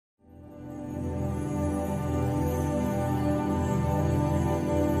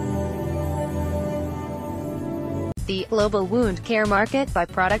The global wound care market by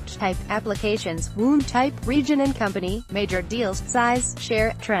product type, applications, wound type, region and company, major deals, size,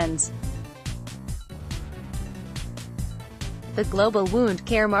 share, trends. The global wound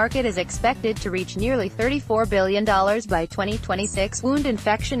care market is expected to reach nearly $34 billion by 2026. Wound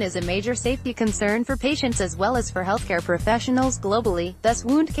infection is a major safety concern for patients as well as for healthcare professionals globally, thus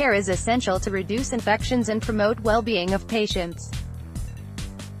wound care is essential to reduce infections and promote well-being of patients.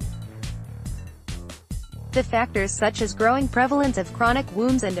 The factors such as growing prevalence of chronic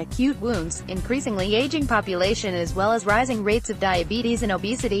wounds and acute wounds, increasingly aging population as well as rising rates of diabetes and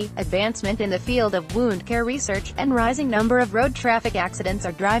obesity, advancement in the field of wound care research, and rising number of road traffic accidents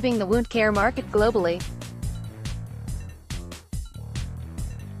are driving the wound care market globally.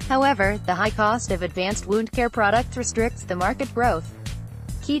 However, the high cost of advanced wound care products restricts the market growth.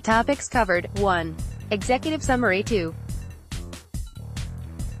 Key topics covered: 1. Executive summary. 2.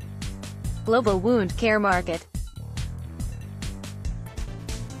 Global wound care market.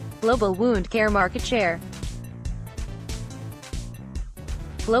 Global wound care market share.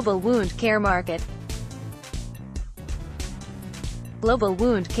 Global wound care market. Global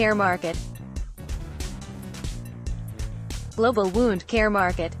wound care market. Global wound care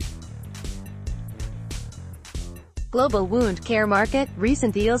market. Global wound care market,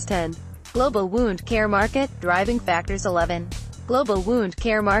 recent deals 10. Global wound care market, driving factors 11. Global wound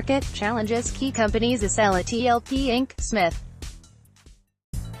care market, challenges, key companies: Acela TLP Inc., Smith.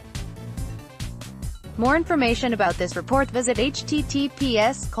 More information about this report visit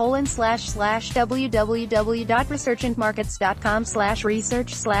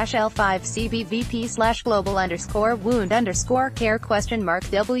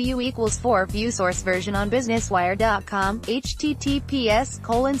view source version on businesswire.com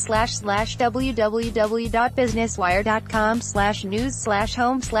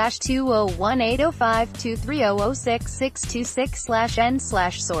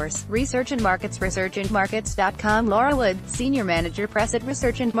Research and Markets researchandmarkets.com Laura Wood, Senior Manager Press at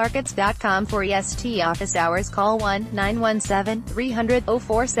researchandmarkets.com For EST office hours call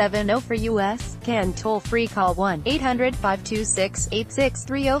 1-917-300-0470 For U.S., CAN toll-free call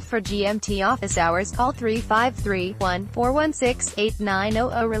 1-800-526-8630 For GMT office hours call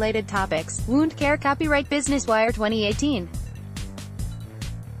 353-1-416-8900 Related topics, wound care copyright Businesswire 2018.